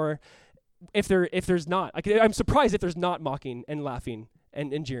surprised anymore if there's not. Like, I'm surprised if there's not mocking and laughing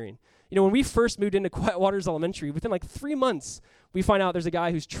and jeering. You know, when we first moved into Quiet Waters Elementary, within like 3 months, we find out there's a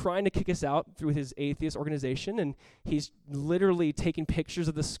guy who's trying to kick us out through his atheist organization, and he's literally taking pictures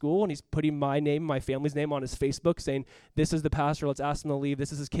of the school, and he's putting my name, my family's name on his Facebook, saying, this is the pastor, let's ask him to leave.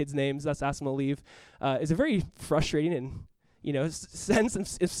 This is his kids' names, let's ask him to leave. It's a very frustrating and sense and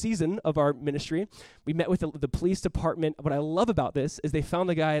season of our ministry. We met with the police department. What I love about this is they found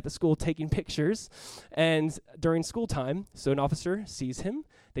the guy at the school taking pictures, and during school time, so an officer sees him,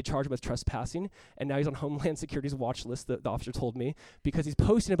 they charge him with trespassing, and now he's on Homeland Security's watch list, the officer told me, because he's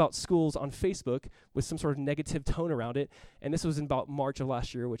posting about schools on Facebook with some sort of negative tone around it, and this was in about March of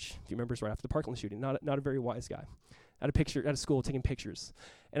last year, which, if you remember, is right after the Parkland shooting. Not a very wise guy. At a school taking pictures.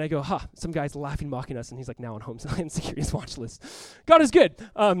 And I go, some guy's laughing, mocking us, and he's like now on Homeland Security's watch list. God is good.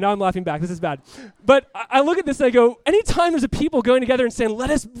 Now I'm laughing back. This is bad. But I look at this and I go, anytime there's a people going together and saying, let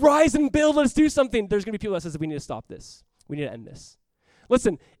us rise and build, let us do something, there's going to be people that says, we need to stop this. We need to end this.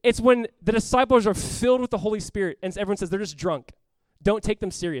 Listen, it's when the disciples are filled with the Holy Spirit and everyone says they're just drunk. Don't take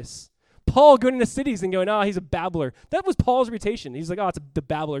them serious. Paul going into cities and going, he's a babbler. That was Paul's reputation. He's like, the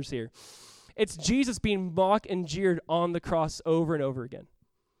babblers here. It's Jesus being mocked and jeered on the cross over and over again.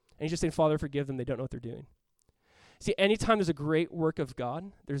 And he's just saying, Father, forgive them. They don't know what they're doing. See, anytime there's a great work of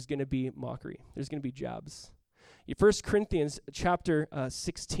God, there's going to be mockery. There's going to be jabs. 1 Corinthians chapter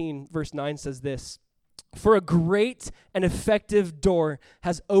 16, verse 9 says this, for a great and effective door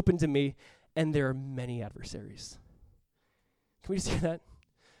has opened to me, and there are many adversaries. Can we just hear that?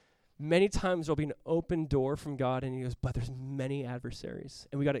 Many times there'll be an open door from God, and he goes, but there's many adversaries.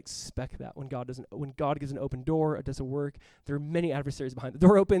 And we got to expect that. When God gives an open door, it doesn't work, there are many adversaries behind. The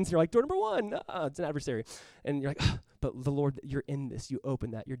door opens, and you're like, door number 1, it's an adversary. And you're like, but the Lord, you're in this. You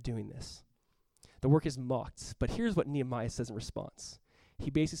open that. You're doing this. The work is mocked. But here's what Nehemiah says in response. He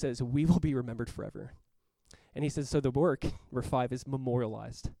basically says, we will be remembered forever. And he says, so the work, verse 5, is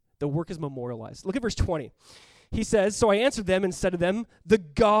memorialized. The work is memorialized. Look at verse 20. He says, so I answered them and said to them, the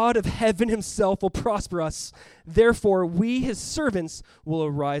God of heaven himself will prosper us. Therefore, we, his servants, will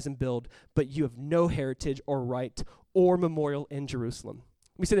arise and build, but you have no heritage or right or memorial in Jerusalem.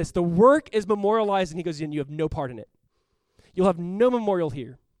 Let me say this. The work is memorialized, and he goes, and you have no part in it. You'll have no memorial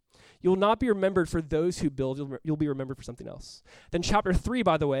here. You will not be remembered for those who build. You'll be remembered for something else. Then chapter 3,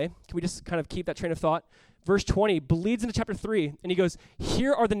 by the way, can we just kind of keep that train of thought? Verse 20 bleeds into chapter 3, and he goes,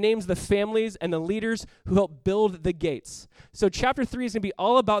 here are the names of the families and the leaders who helped build the gates. So chapter 3 is going to be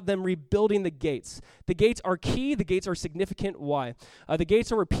all about them rebuilding the gates. The gates are key. The gates are significant. Why? The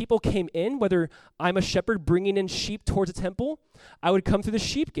gates are where people came in, whether I'm a shepherd bringing in sheep towards a temple, I would come through the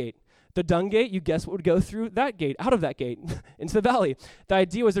sheep gate. The dung gate, you guess what would go through that gate, out of that gate, into the valley. The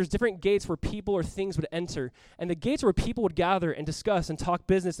idea was there's different gates where people or things would enter, and the gates where people would gather and discuss and talk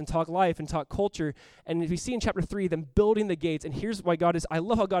business and talk life and talk culture. And if you see in chapter 3, them building the gates, and here's why I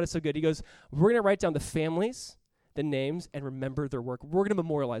love how God is so good. He goes, we're going to write down the families, the names, and remember their work. We're going to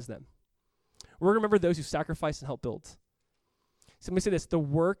memorialize them. We're going to remember those who sacrificed and helped build. So let me say this, the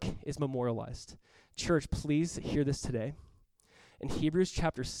work is memorialized. Church, please hear this today. In Hebrews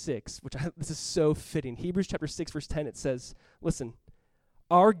chapter 6, this is so fitting. Hebrews chapter 6, verse 10, it says, listen,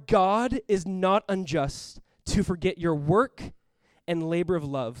 our God is not unjust to forget your work and labor of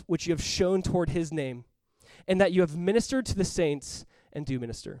love, which you have shown toward his name, and that you have ministered to the saints and do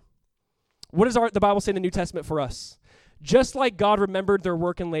minister. What does the Bible say in the New Testament for us? Just like God remembered their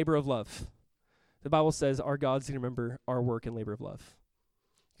work and labor of love, the Bible says our God's going to remember our work and labor of love.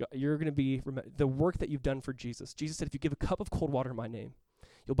 You're going to be, the work that you've done for Jesus. Jesus said, if you give a cup of cold water in my name,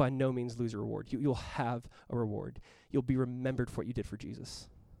 you'll by no means lose a reward. You'll have a reward. You'll be remembered for what you did for Jesus.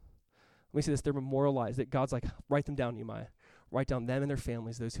 Let me say this, they're memorialized, that God's like, write them down, Nehemiah. Write down them and their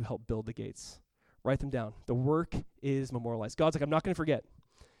families, those who helped build the gates. Write them down. The work is memorialized. God's like, I'm not going to forget.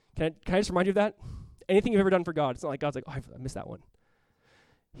 Can I just remind you of that? Anything you've ever done for God, it's not like God's like, I missed that one.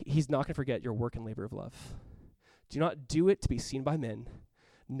 He's not going to forget your work and labor of love. Do not do it to be seen by men.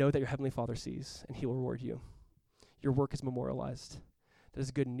 Know that your heavenly Father sees, and he will reward you. Your work is memorialized. That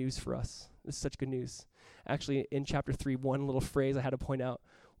is good news for us. This is such good news. Actually, in chapter 3, one little phrase I had to point out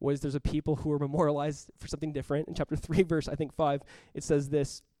was there's a people who are memorialized for something different. In chapter 3, verse, I think 5, it says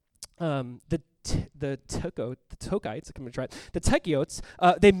this, the Tekiotes,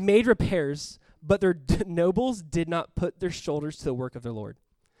 they made repairs, but their nobles did not put their shoulders to the work of their Lord.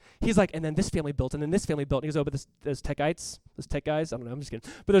 He's like, and then this family built, and then this family built. And he goes, oh, but those Tekites, those tech guys, I don't know, I'm just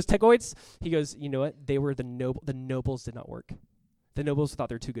kidding. But those Tekoites, he goes, you know what? They were the nobles did not work. The nobles thought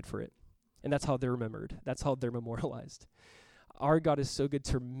they were too good for it. And that's how they're remembered. That's how they're memorialized. Our God is so good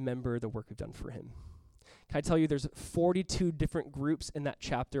to remember the work we've done for him. Can I tell you, there's 42 different groups in that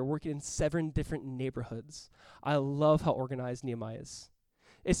chapter working in 7 different neighborhoods. I love how organized Nehemiah is.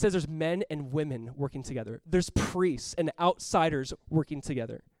 It says there's men and women working together. There's priests and outsiders working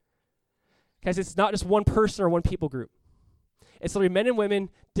together. Guys, it's not just one person or one people group. It's literally men and women,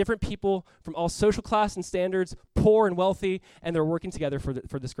 different people from all social class and standards, poor and wealthy, and they're working together for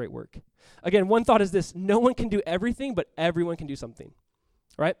this great work. Again, one thought is this: no one can do everything, but everyone can do something,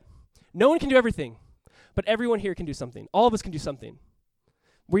 right? No one can do everything, but everyone here can do something. All of us can do something.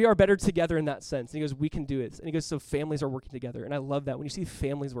 We are better together in that sense. And he goes, we can do it. And he goes, so families are working together. And I love that. When you see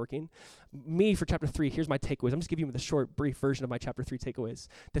families working, me for chapter 3, here's my takeaways. I'm just giving you the short, brief version of my chapter 3 takeaways.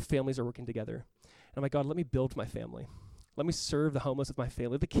 The families are working together. And I'm like, God, let me build my family. Let me serve the homeless with my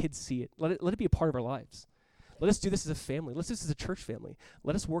family. Let the kids see it. Let it be a part of our lives. Let us do this as a family. Let's do this as a church family.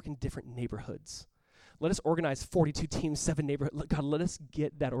 Let us work in different neighborhoods. Let us organize 42 teams, 7 neighborhoods. God, let us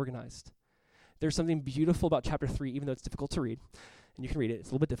get that organized. There's something beautiful about chapter 3, even though it's difficult to read. And you can read it. It's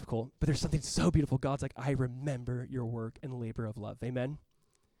a little bit difficult. But there's something so beautiful. God's like, I remember your work and labor of love. Amen?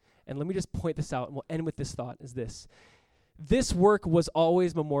 And let me just point this out, and we'll end with this thought, is this. This work was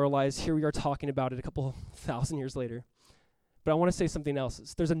always memorialized. Here we are talking about it a couple thousand years later. But I want to say something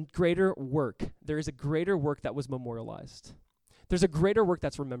else. There's a greater work. There is a greater work that was memorialized. There's a greater work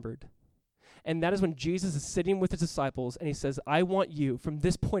that's remembered. And that is when Jesus is sitting with his disciples, and he says, I want you, from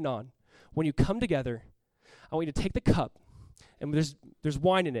this point on, when you come together, I want you to take the cup, and there's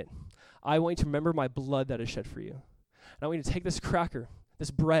wine in it. I want you to remember my blood that is shed for you. And I want you to take this cracker,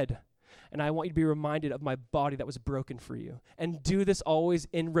 this bread, and I want you to be reminded of my body that was broken for you. And do this always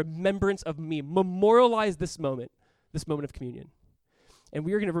in remembrance of me. Memorialize this moment of communion. And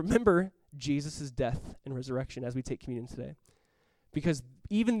we are going to remember Jesus' death and resurrection as we take communion today. Because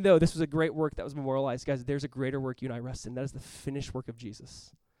even though this was a great work that was memorialized, guys, there's a greater work you and I rest in. That is the finished work of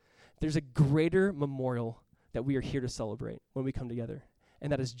Jesus. There's a greater memorial that we are here to celebrate when we come together,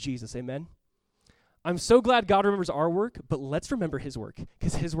 and that is Jesus. Amen? I'm so glad God remembers our work, but let's remember his work,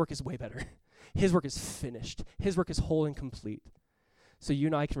 because his work is way better. His work is finished. His work is whole and complete. So you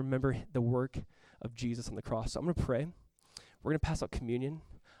and I can remember the work of Jesus on the cross. So I'm going to pray. We're going to pass out communion.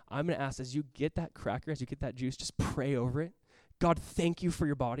 I'm going to ask, as you get that cracker, as you get that juice, just pray over it. God, thank you for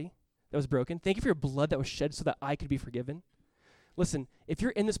your body that was broken. Thank you for your blood that was shed so that I could be forgiven. Listen, if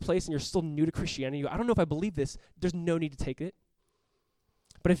you're in this place and you're still new to Christianity, I don't know if I believe this, there's no need to take it.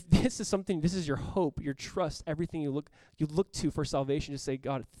 But if this is something, this is your hope, your trust, everything you look to for salvation, to say,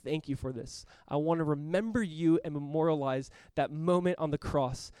 God, thank you for this. I want to remember you and memorialize that moment on the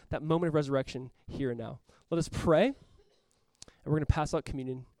cross, that moment of resurrection here and now. Let us pray, and we're going to pass out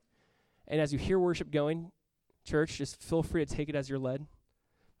communion. And as you hear worship going, church, just feel free to take it as you're led.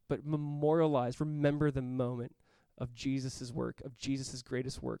 But memorialize, remember the moment of Jesus' work, of Jesus'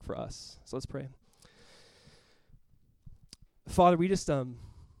 greatest work for us. So let's pray. Father, we just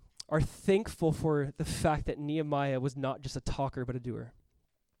are thankful for the fact that Nehemiah was not just a talker, but a doer.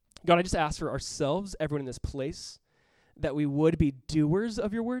 God, I just ask for ourselves, everyone in this place, that we would be doers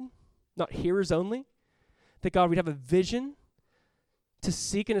of your word, not hearers only. That, God, we'd have a vision to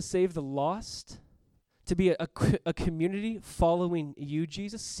seek and to save the lost, to be a community following you,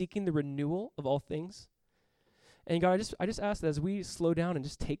 Jesus, seeking the renewal of all things. And God, I just ask that as we slow down and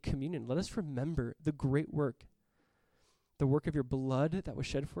just take communion, let us remember the great work, the work of your blood that was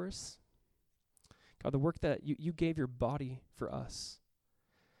shed for us. God, the work that you gave your body for us.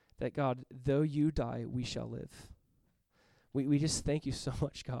 That, God, though you die, we shall live. We just thank you so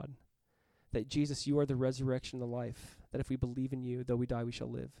much, God, that Jesus, you are the resurrection and the life, that if we believe in you, though we die, we shall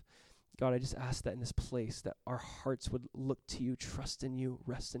live. God, I just ask that in this place, that our hearts would look to you, trust in you,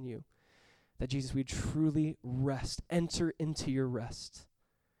 rest in you. That, Jesus, we truly rest, enter into your rest.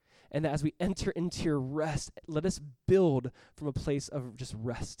 And that as we enter into your rest, let us build from a place of just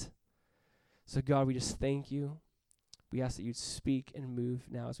rest. So, God, we just thank you. We ask that you'd speak and move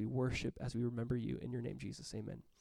now as we worship, as we remember you. In your name, Jesus, amen.